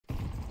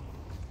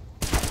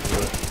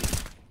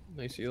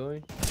Nice, Eli.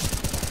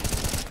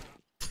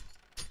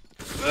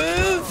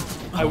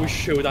 I was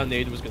sure that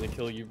nade was gonna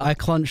kill you. I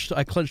clenched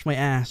my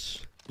ass.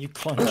 You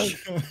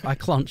clenched. I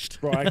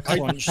clenched. Bro, I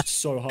clenched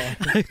so hard.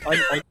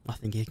 I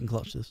think he can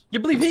clutch this. You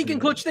believe he can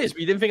clutch this,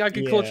 but you didn't think I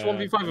could clutch Yeah,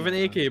 1v5 with an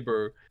AK,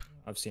 bro?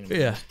 I've seen him.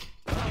 Yeah.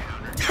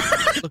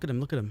 Look at him,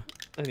 look at him.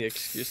 Any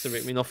excuse to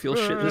make me not feel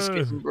shit in this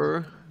game,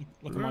 bro.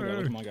 Look at my guy,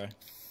 look at my guy.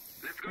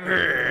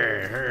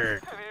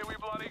 Here we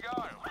bloody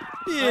go.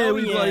 Yeah,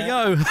 we bloody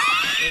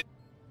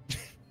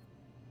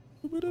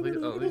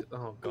go.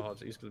 Oh god,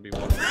 he's gonna be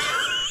one.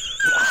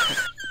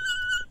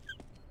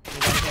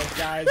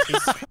 Guys,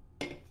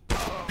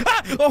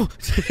 Oh!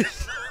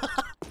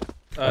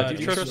 Do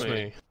you trust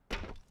me?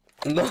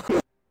 No.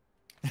 Fair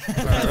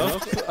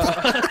enough.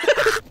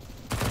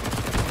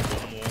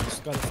 this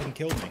guy fucking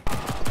killed me.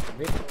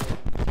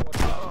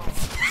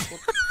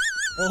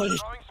 Holy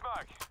sh**.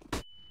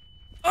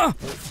 Oh!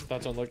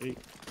 That's unlucky.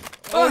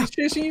 Oh, he's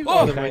chasing you!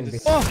 Oh! Never mind.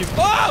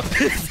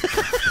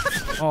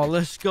 Oh,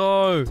 let's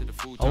go!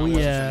 Oh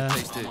yeah! No,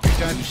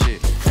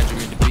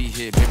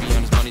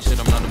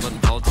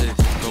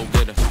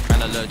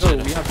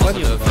 we have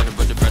plenty of them.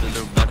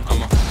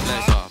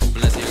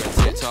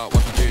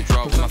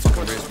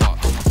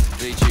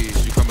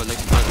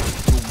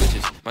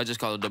 I just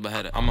call it double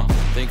header. I'ma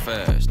think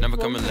fast, never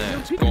coming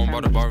last. Going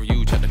by the bar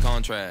review, check the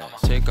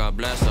contrast. Take our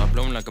blast off,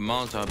 blowing like a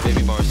Molotov.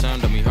 Baby bar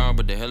sound on me hard,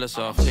 but the hell is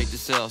off. Take the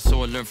cell,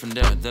 so I learn from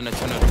there. Then I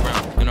turn it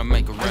around, and I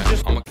make a rap.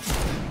 I'm a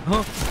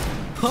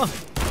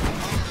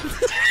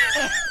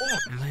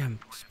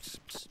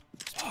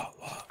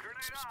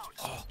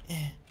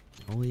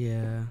Oh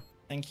yeah.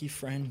 Thank you,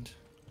 friend.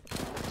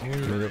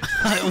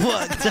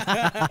 What?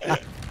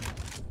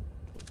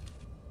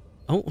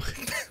 Oh.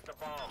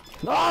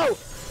 No!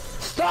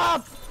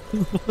 Stop!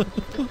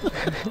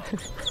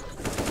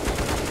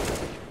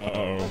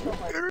 Uh-oh.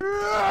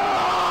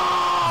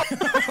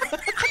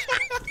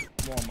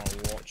 What am I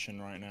watching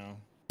right now?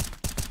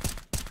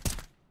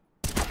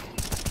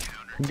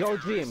 Go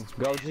team,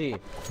 go G.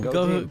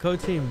 Go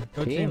team.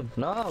 Go team.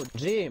 No,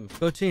 team.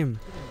 Go team.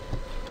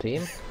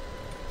 Team?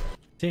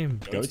 Team.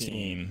 Go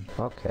team.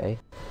 Okay.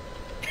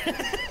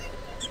 I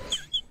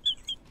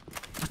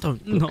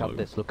don't know. Look at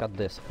this, look at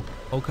this.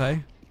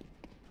 Okay.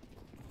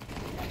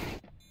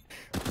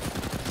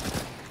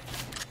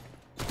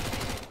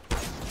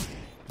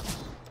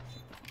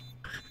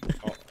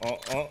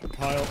 Oh,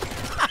 Kyle.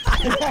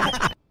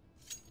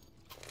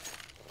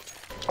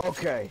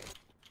 Okay.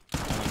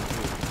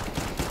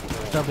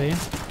 Stubby.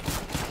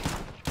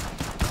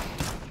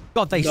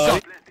 God, they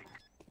suck.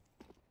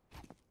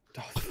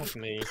 Oh, fuck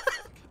me.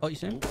 Oh, you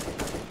see?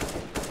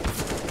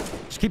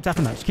 Just keep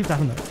tapping that. Just keep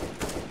tapping that.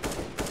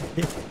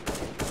 Just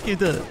keep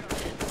doing it.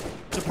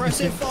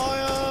 Suppressive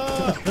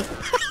fire!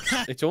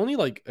 It's only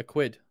like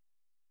 £1.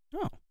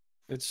 Oh.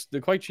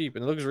 They're quite cheap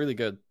and it looks really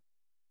good.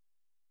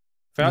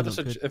 If I had to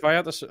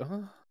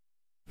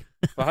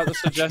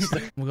suggest, Oh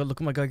my god,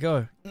 look at my guy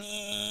go.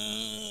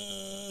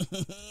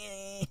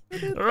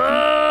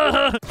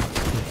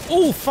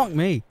 Oh, fuck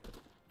me.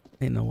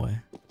 Ain't no way.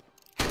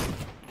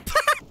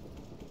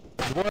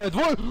 What? I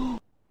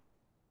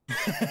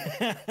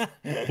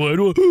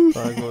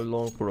go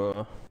long,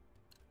 bro.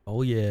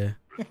 Oh yeah.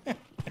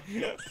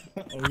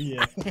 Oh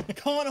yeah.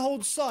 Can't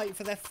hold sight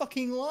for their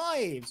fucking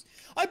lives.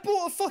 I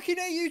bought a fucking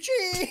AUG.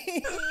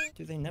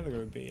 Do they never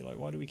go B? Like,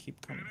 why do we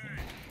keep coming here?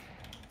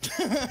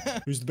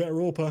 Who's the better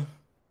AWPer?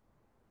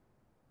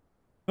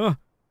 Huh.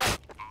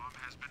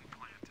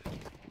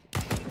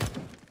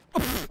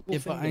 Yeah,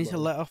 but I need to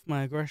let off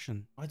my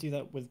aggression. I do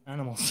that with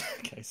animals.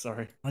 Okay,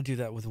 sorry. I do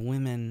that with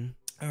women.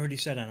 I already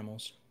said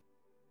animals.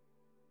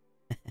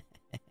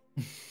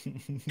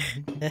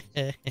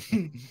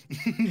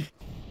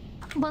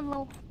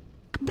 Банлоу.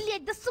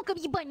 Блять, да сука,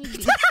 въебани,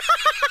 блядь.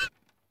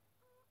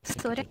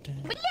 Сори.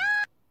 Бля!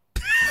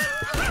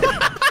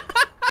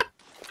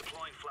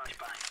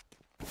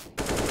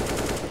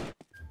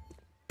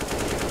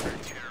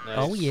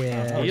 Oh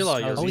yeah.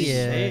 Eli, oh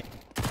yeah.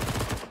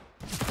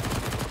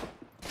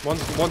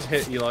 One's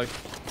hit, Eli.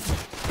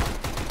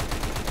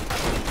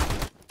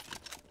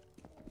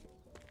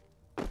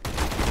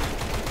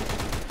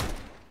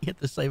 You had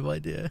the same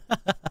idea.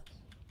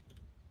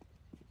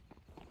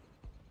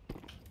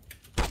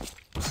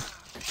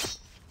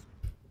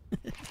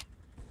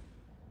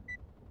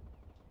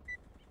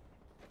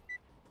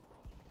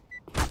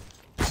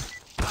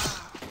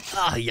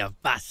 Ah, you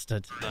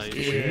bastard. Nice.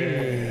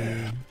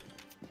 Yeah.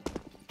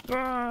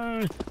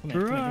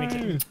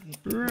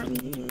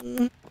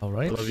 All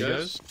right. Love you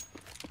guys.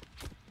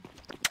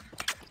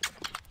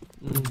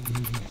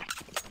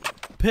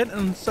 Pit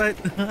and sight.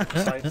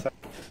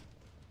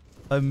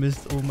 I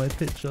missed all my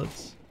pit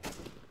shots.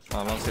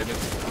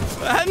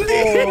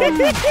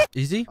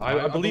 Easy?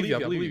 I believe you, I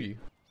believe you.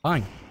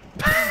 Fine.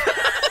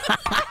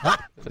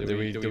 Do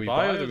we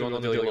buy or do we want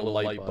to do a little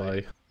light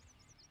buy?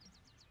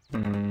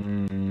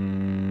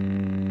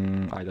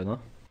 I don't know.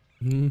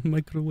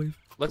 Microwave.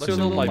 Let's do a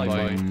little light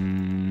buy.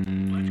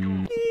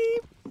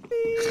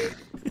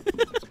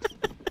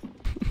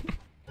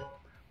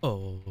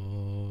 Oh.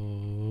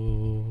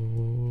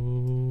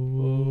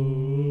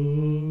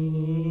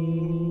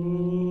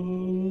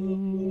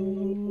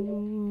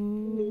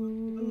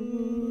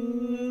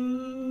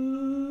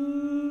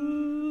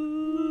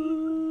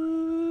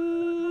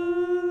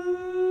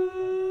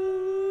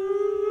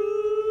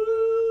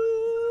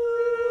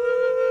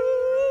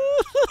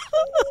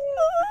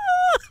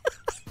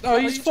 Oh,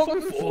 he's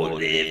fucking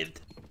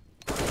full-lived.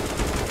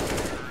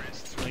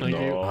 Thank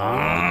you.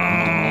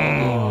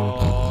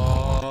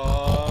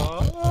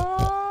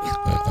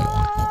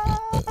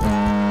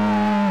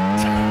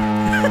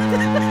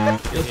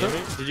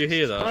 Did you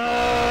hear that?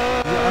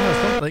 Yeah, I heard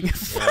something.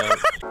 He's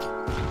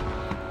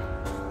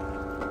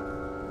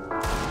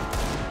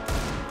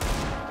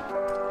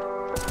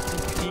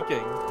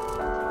peeking.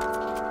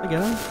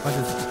 Again?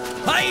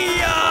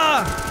 Hiya!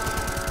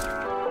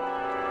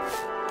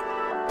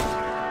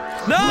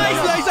 Nice!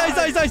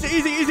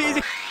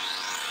 Easy.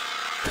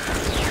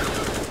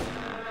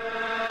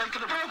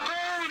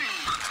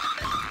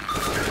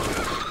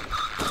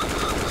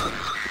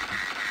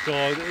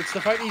 God, it's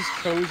the fact these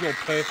codes are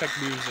perfect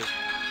music.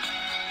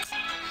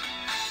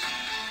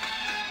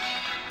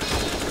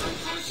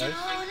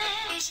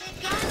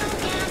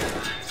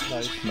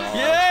 Nice.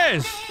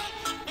 Yes!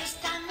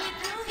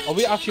 Are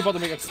we actually about to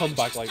make a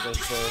comeback like this,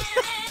 bro?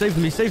 Save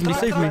me.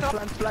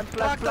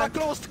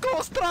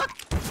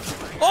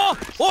 Oh!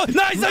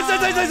 Nice!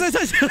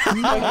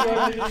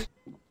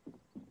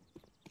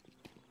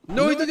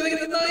 No, he's not gonna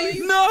get a knife!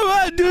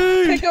 No,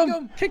 dude! Kick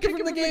him! Kick him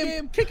from the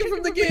game! Kick him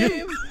from the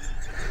game!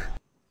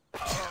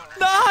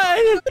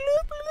 Nice!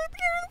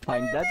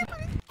 I'm dead.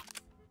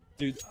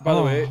 Dude, by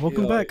the way,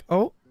 welcome back.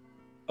 Oh.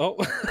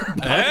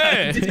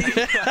 Hey!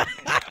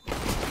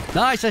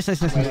 Nice.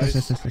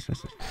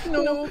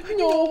 No!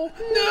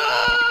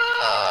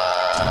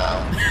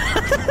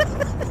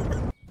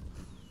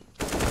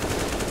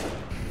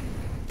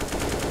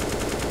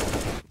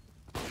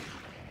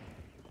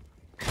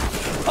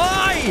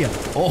 Aye!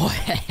 Oh,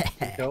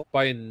 Go.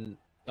 Buying.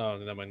 Oh,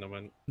 never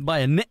mind. by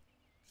a nit.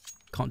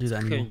 Can't do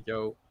that anymore.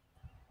 Yo.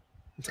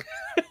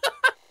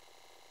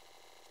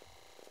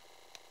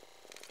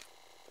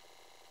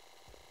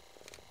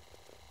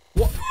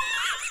 What?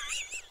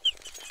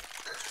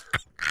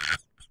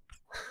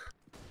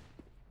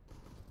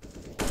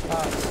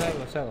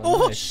 Seven.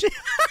 Oh Nice. shit!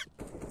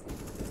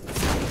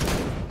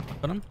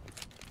 Got him.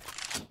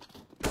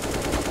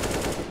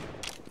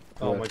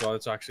 Oh my god,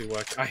 it's actually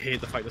working. I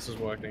hate the fact this is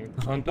working.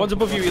 One's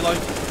above you, Eli.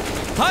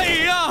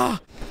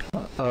 Hiya!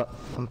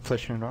 I'm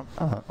flashing around.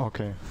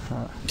 Okay.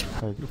 I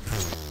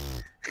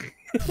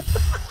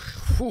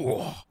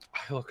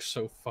look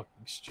so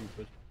fucking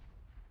stupid.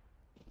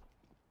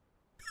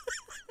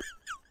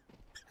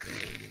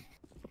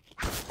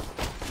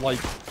 Like,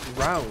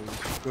 round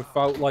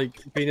without,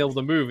 like, being able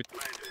to move.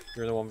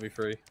 You're in a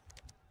 1v3.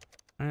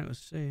 Alright, let's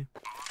see.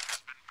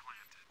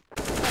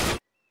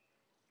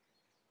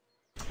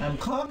 I'm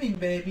coming,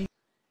 baby.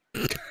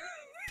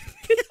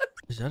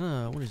 Is that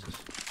what is this?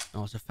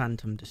 Oh, it's a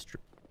phantom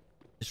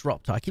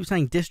disruptor. I keep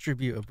saying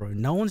distributor, bro.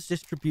 No one's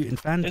distributing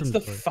phantoms,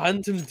 It's the bro.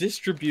 phantom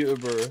distributor,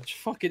 bro. It's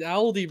fucking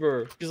Aldi,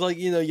 bro. Because, like,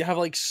 you know, you have,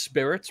 like,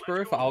 spirits,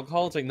 bro, for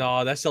alcohol. It's like,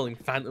 nah, they're selling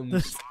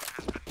phantoms.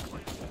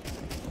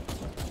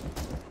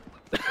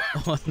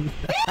 Oh, no.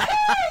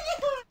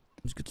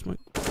 It's good smoke.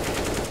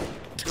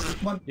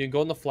 You can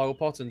go in the flower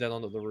pot and then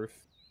onto the roof.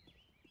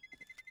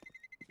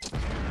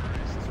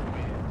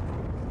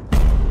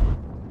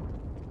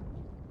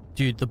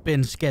 Dude, the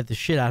bin scared the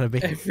shit out of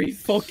me. Every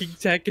fucking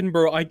Tekken,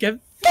 bro, I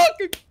get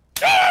fucking...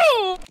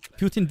 Oh!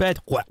 Put in bed.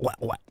 What?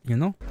 You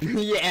know?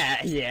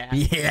 Yeah.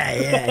 Yeah.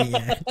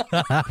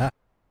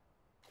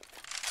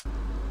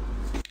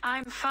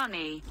 I'm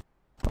funny.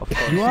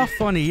 You are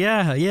funny.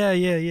 Yeah.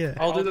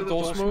 I'll do the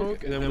door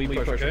smoke and then we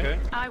push, okay?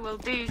 I will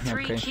do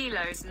 3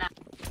 kilos now.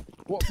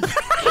 What?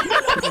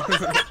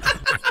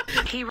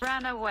 He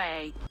ran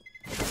away.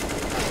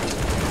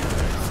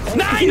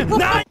 9!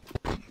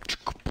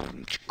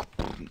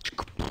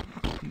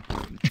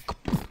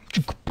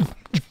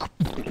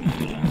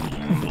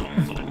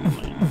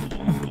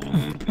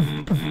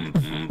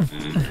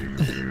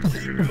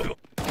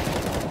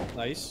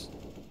 Nice.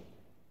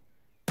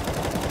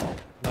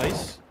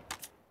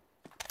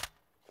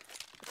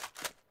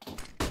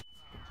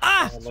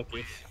 Ah! Oh,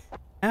 lucky.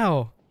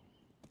 Ow.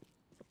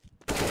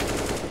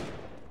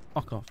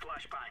 Fuck off.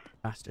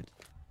 Bastard.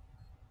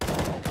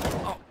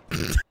 Oh.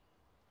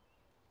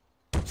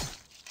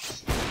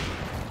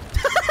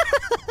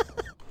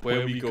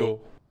 Where we go?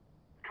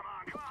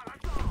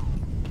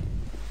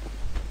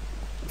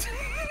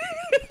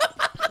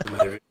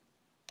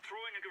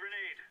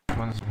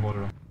 One's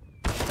water.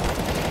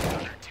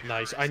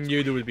 Nice. I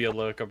knew there would be a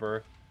lurker, bro.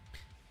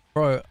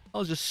 Bro, I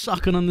was just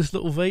sucking on this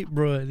little vape,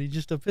 bro, and he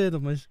just appeared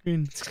on my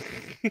screen.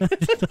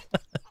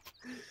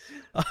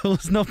 I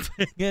was not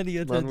paying any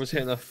attention. Man was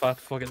hitting a fat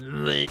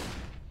fucking leg.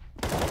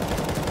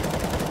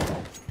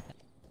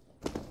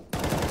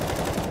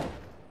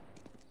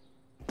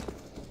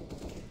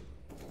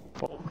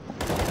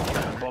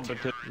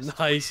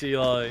 Nice,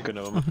 Eli.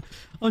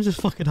 I'm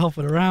just fucking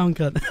hopping around,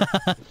 cunt.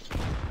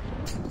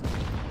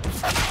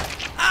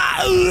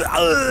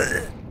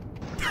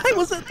 I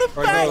was at the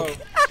back.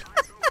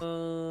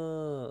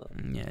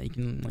 Yeah, you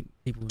can, like,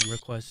 people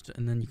request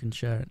and then you can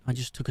share it. I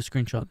just took a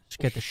screenshot. It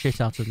scared the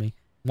shit out of me.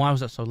 Why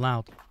was that so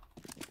loud?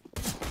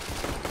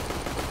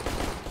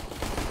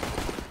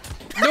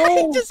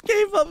 No! I just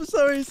gave up.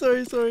 Sorry.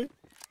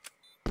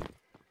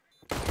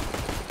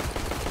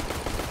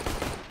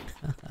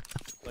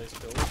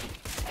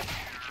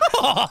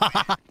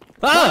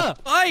 Ah!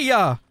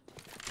 Hiya!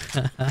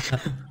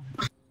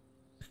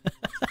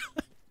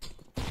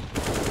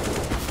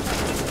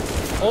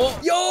 Oh,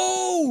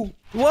 yo!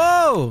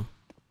 Whoa!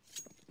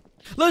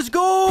 Let's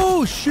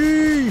go!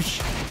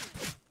 Sheesh!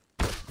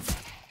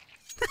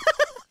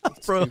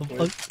 Bro,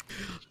 fuck.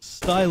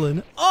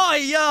 Styling. Oh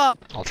yeah!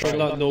 I'll Try try.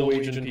 that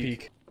Norwegian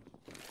peak.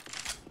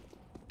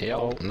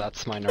 Yep,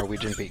 that's my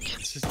Norwegian peak.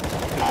 It's just a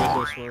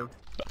business word.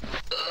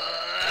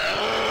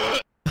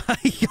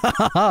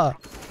 Yeah.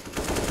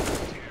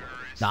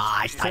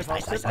 Nice, nice,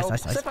 nice, nice,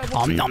 nice, nice.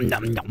 Nom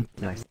nom nom.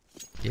 Nice.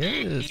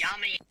 Yes.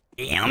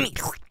 Yummy.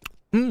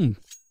 Mmm.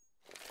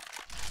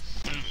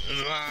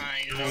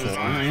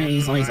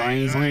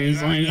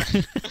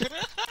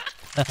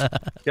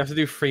 You have to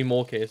do 3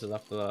 more cases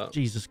after that.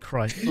 Jesus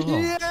Christ.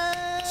 Oh.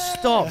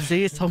 Stop.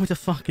 See, it's told me to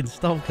fucking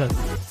stop, cuz.